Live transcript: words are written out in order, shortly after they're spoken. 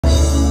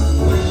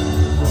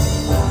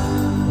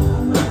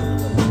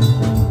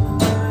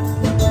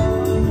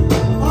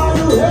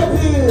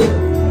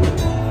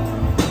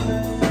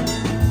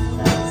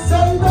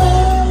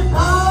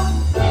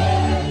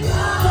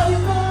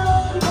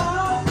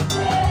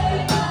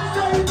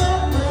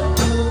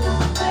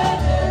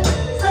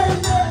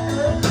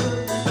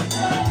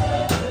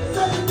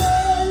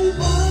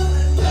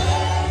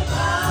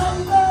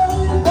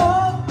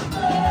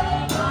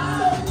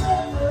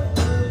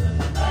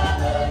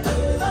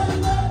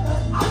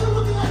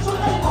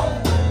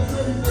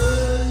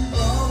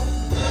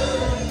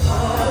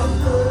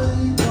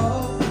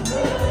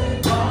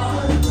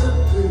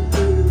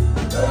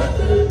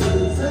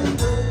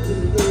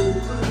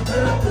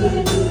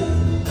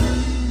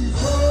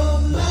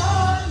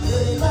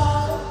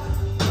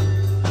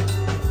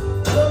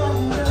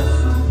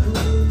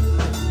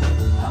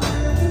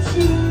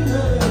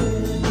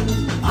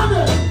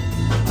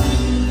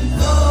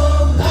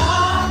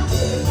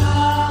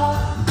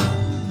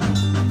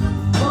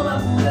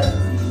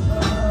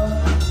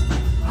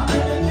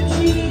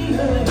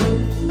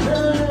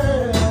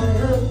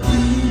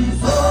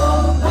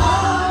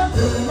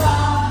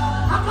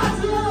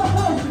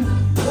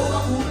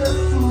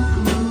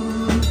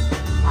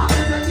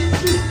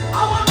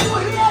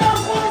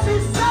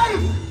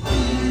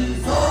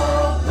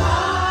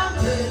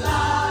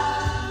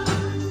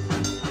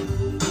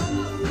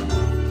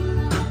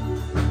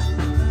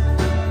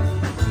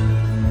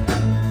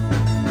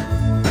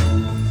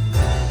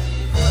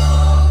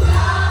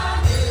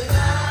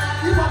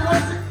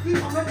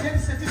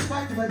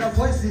by the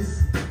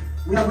voices,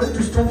 we are going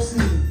to stop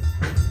singing.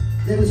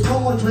 There is no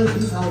more joy in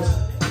this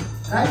house.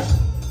 Right?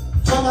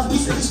 So I must be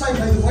satisfied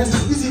by the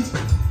voices. Is it?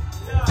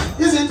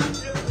 Is it?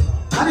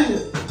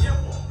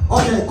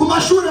 Okay,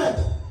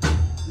 Kumashure.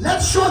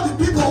 Let's show the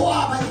people who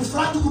are by the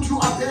front that you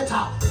are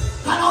better.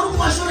 Can our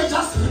Kumashure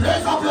just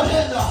raise up your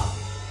hand?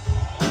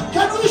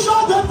 Can we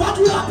show them that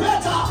we are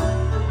better?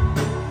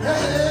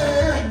 Hey.